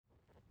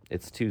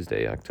It's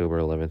Tuesday, October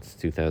 11th,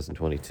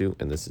 2022,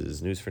 and this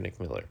is News for Nick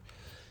Miller,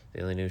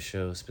 daily news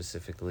show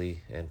specifically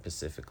and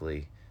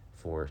specifically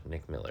for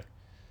Nick Miller.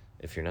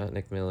 If you're not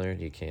Nick Miller,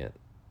 you can't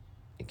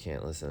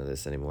listen to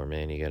this anymore,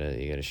 man. You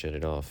gotta shut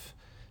it off.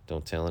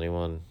 Don't tell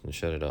anyone and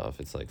shut it off.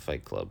 It's like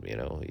Fight Club,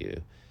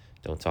 you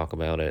don't talk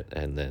about it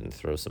and then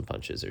throw some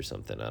punches or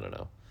something. I don't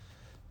know.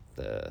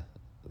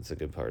 It's a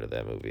good part of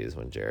that movie is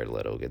when Jared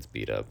Leto gets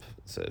beat up.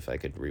 So if I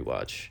could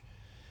rewatch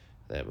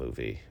that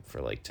movie for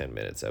like 10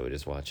 minutes, I would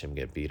just watch him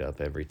get beat up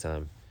every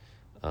time.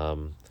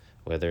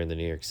 Weather in the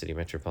New York City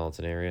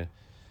metropolitan area,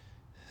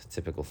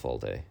 typical fall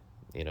day.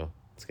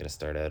 It's going to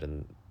start out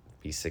and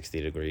be 60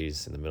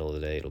 degrees. In the middle of the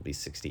day, it'll be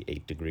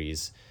 68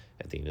 degrees.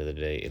 At the end of the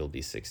day, it'll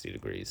be 60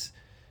 degrees.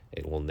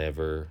 It will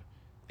never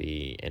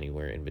be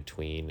anywhere in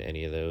between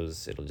any of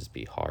those. It'll just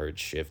be hard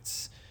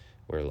shifts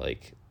where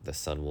like the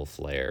sun will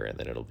flare and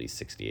then it'll be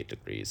 68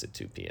 degrees at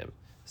 2 p.m.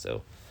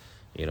 So,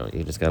 you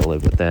just got to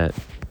live with that.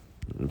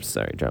 I'm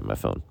sorry, dropped my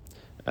phone.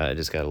 I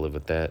just got to live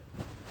with that.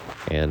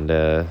 And,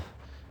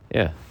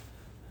 yeah,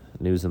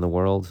 news in the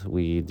world.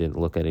 We didn't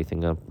look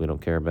anything up. We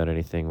don't care about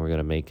anything. We're going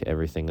to make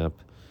everything up.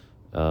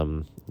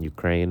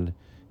 Ukraine,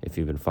 if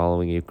you've been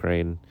following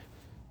Ukraine,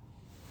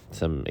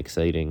 some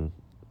exciting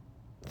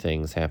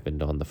things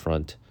happened on the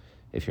front.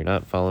 If you're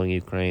not following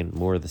Ukraine,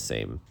 more of the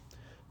same.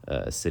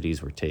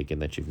 Cities were taken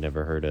that you've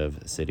never heard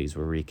of. Cities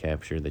were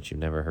recaptured that you've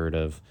never heard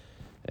of.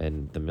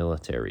 And the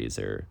militaries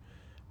are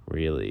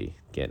really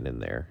getting in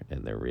there,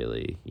 and they're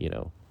really,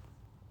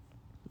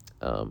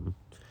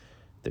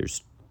 they're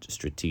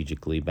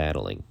strategically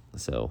battling.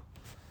 So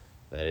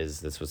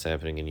that's what's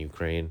happening in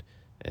Ukraine.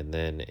 And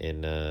then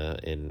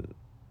in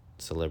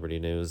celebrity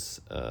news,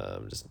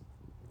 just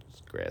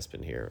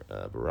grasping here,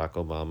 Barack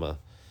Obama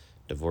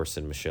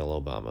divorcing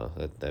Michelle Obama.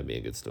 That'd be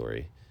a good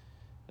story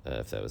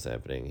if that was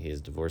happening. He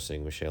is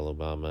divorcing Michelle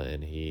Obama,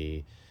 and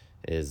he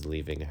is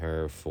leaving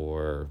her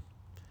for,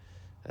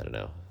 I don't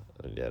know,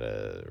 I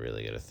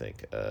really gotta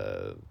think.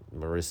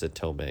 Marissa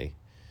Tomei.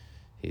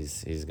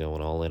 He's going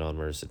all in on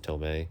Marissa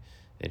Tomei,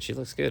 and she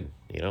looks good.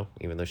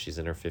 Even though she's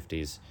in her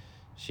 50s,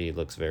 she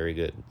looks very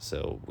good.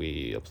 So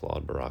we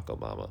applaud Barack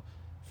Obama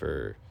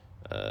for,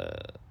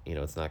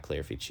 it's not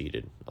clear if he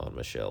cheated on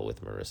Michelle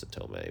with Marissa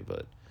Tomei,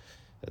 but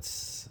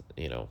that's,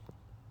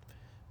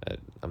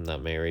 I'm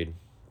not married,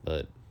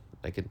 but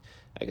I could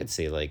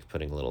see like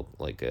putting a little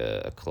like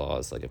a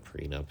clause, like a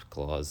prenup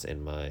clause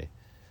in my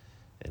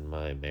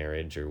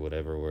marriage or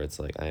whatever, where it's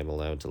like I am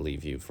allowed to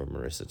leave you for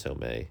Marissa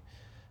Tomei,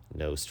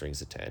 no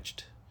strings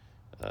attached.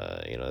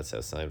 That's how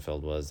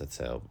Seinfeld was. That's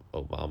how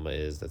Obama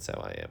is. That's how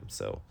I am.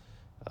 So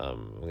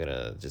I'm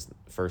gonna just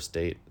first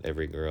date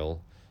every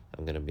girl.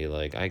 I'm gonna be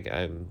like,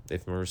 I'm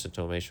if Marissa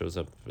Tomei shows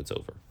up, it's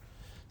over.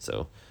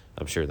 So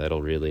I'm sure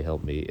that'll really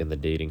help me in the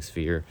dating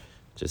sphere.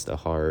 Just a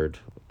hard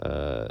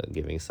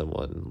giving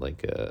someone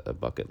like a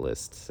bucket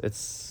list.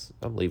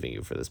 I'm leaving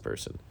you for this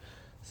person.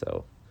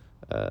 So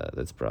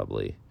that's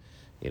probably,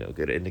 a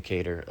good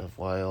indicator of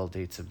why all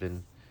dates have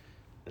been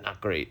not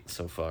great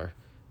so far.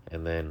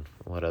 And then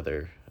what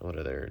other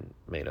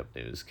made up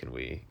news can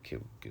we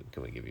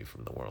give you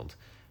from the world?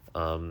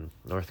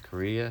 North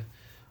Korea,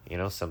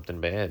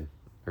 something bad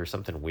or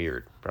something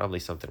weird. Probably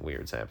something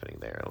weird's happening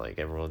there. Like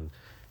everyone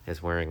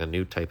is wearing a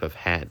new type of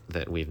hat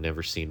that we've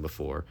never seen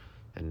before,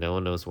 and no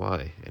one knows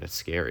why, and it's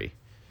scary.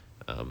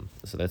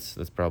 So that's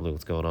probably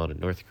what's going on in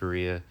North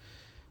Korea.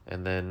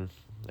 And then,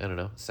 I don't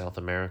know, South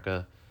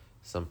America,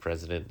 some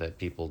president that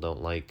people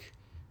don't like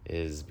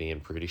is being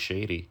pretty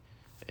shady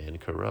and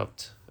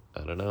corrupt.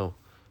 I don't know.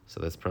 So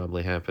that's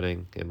probably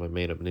happening in my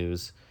made-up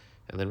news.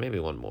 And then maybe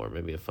one more,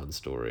 maybe a fun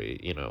story.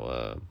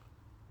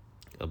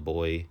 A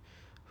boy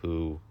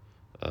who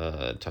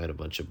tied a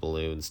bunch of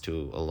balloons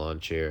to a lawn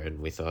chair, and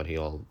we thought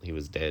he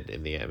was dead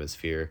in the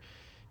atmosphere.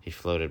 He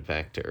floated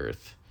back to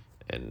Earth,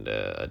 and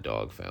a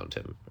dog found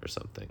him or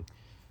something.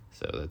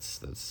 So that's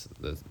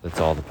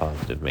all the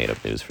positive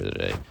made-up news for the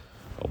day.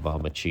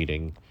 Obama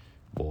cheating,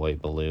 boy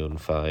balloon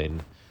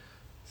fine,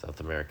 South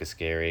America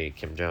scary,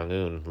 Kim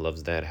Jong-un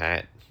loves that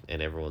hat,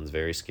 and everyone's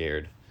very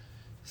scared.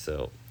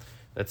 So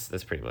that's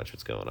pretty much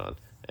what's going on.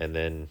 And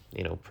then,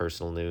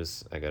 personal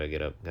news, I gotta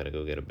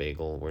go get a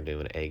bagel. We're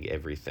doing egg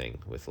everything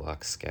with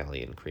lox,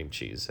 scallion, cream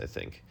cheese, I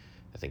think.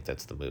 I think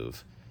that's the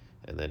move.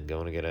 And then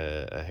going to get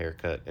a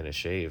haircut and a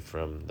shave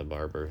from the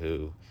barber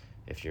who,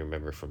 if you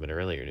remember from an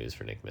earlier news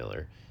for Nick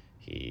Miller,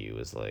 he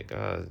was like,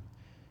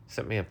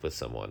 set me up with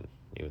someone,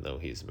 even though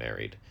he's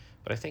married.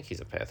 But I think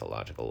he's a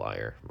pathological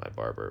liar, my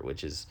barber,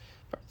 which is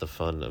part of the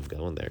fun of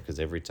going there,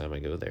 because every time I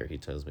go there, he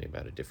tells me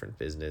about a different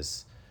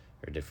business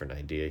or a different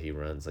idea he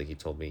runs. Like he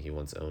told me he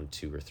once owned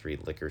 2 or 3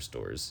 liquor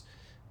stores,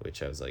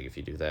 which I was like, if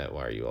you do that,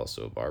 why are you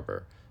also a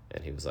barber?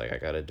 And he was like, I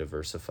gotta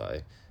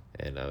diversify.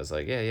 And I was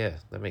like, yeah,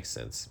 that makes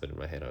sense. But in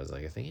my head, I was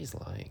like, I think he's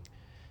lying.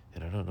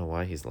 And I don't know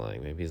why he's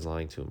lying. Maybe he's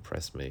lying to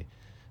impress me.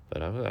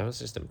 But I was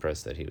just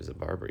impressed that he was a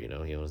barber,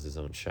 he owns his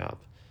own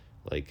shop.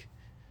 Like,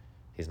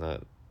 he's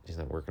not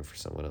working for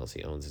someone else.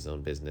 He owns his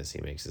own business.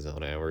 He makes his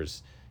own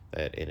hours.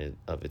 That in and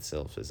of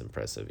itself is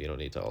impressive. You don't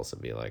need to also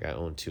be like, I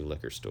own 2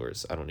 liquor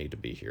stores. I don't need to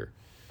be here.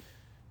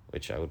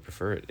 which I would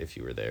prefer it if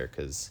you were there,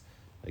 because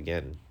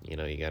again, you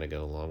know, you got to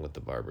go along with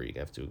the barber. You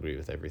have to agree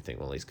with everything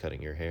while he's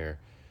cutting your hair,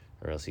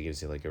 or else he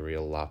gives you like a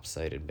real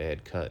lopsided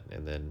bad cut,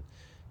 and then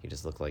you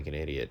just look like an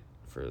idiot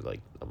for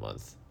like a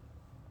month.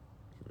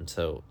 And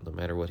so no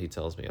matter what he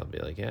tells me, I'll be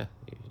like, yeah,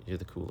 you're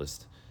the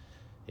coolest.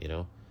 You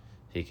know,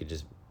 he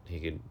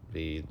could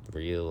be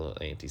real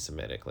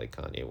anti-Semitic like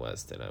Kanye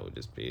West, and I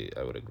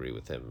would agree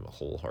with him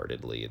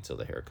wholeheartedly until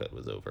the haircut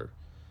was over,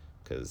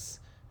 because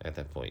at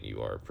that point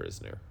you are a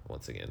prisoner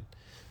once again.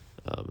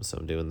 So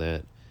I'm doing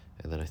that,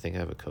 and then I think I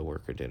have a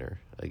coworker dinner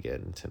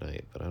again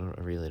tonight, but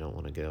I really don't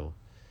want to go.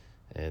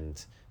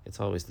 And it's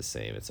always the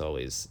same. It's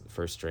always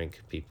first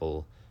drink,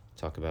 people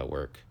talk about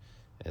work,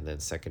 and then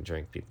second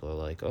drink, people are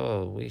like,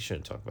 "Oh, we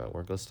shouldn't talk about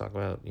work. Let's talk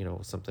about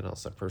something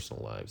else, our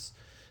personal lives."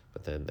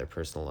 But then their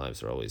personal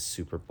lives are always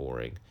super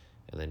boring.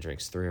 And then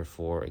drinks 3 or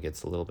 4, it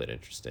gets a little bit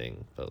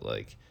interesting, but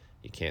like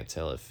you can't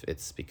tell if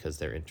it's because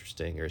they're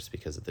interesting or it's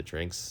because of the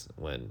drinks.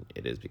 When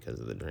it is because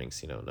of the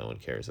drinks, no one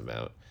cares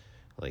about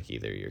like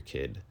either your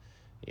kid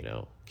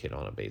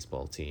on a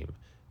baseball team,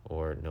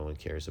 or no one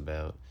cares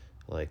about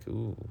like,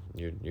 ooh,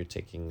 you're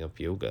taking up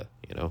yoga,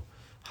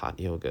 hot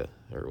yoga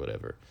or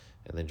whatever.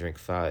 And then drink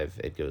 5,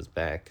 it goes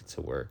back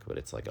to work, but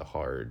it's like a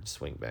hard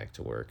swing back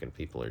to work, and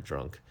people are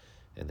drunk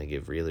and they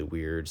give really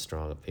weird,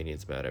 strong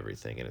opinions about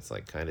everything, and it's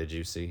like kind of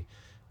juicy,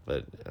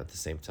 but at the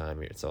same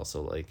time, it's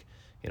also like,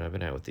 I've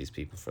been out with these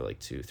people for like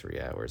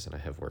 2-3 hours, and I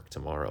have work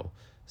tomorrow,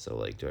 so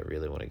like, do I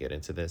really want to get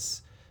into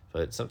this?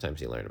 But sometimes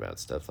you learn about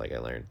stuff. Like I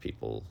learned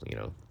people,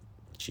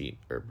 cheat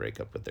or break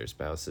up with their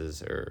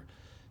spouses or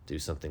do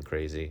something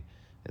crazy,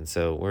 and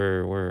so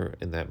we're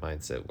in that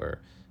mindset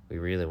where we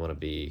really want to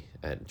be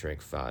at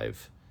drink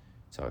 5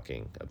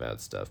 talking about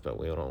stuff, but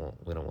we don't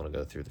want to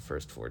go through the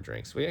first 4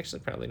 drinks. We actually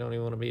probably don't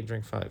even want to be at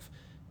drink 5,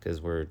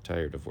 because we're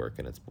tired of work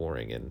and it's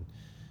boring, and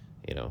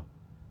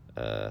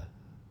uh,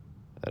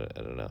 I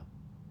don't know.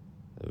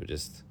 It would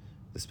just,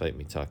 despite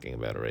me talking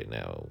about it right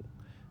now,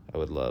 I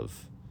would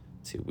love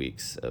 2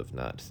 weeks of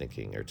not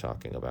thinking or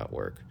talking about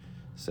work.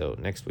 So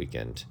next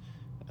weekend,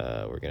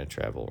 we're gonna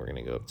travel. We're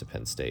gonna go up to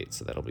Penn State,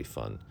 so that'll be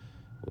fun.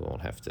 We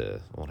won't have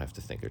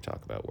to think or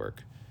talk about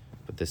work.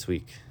 But this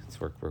week, it's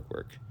work,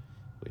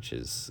 which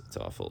is, it's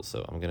awful.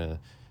 So I'm gonna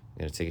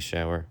take a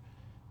shower,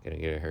 gonna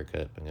get a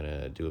haircut. I'm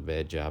gonna do a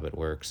bad job at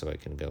work so I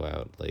can go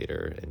out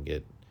later and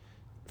get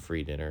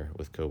free dinner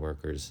with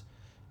coworkers,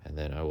 and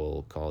then I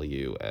will call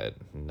you at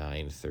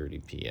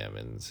 9:30 p.m.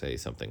 and say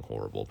something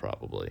horrible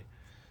probably.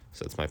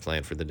 So it's my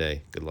plan for the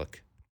day. Good luck.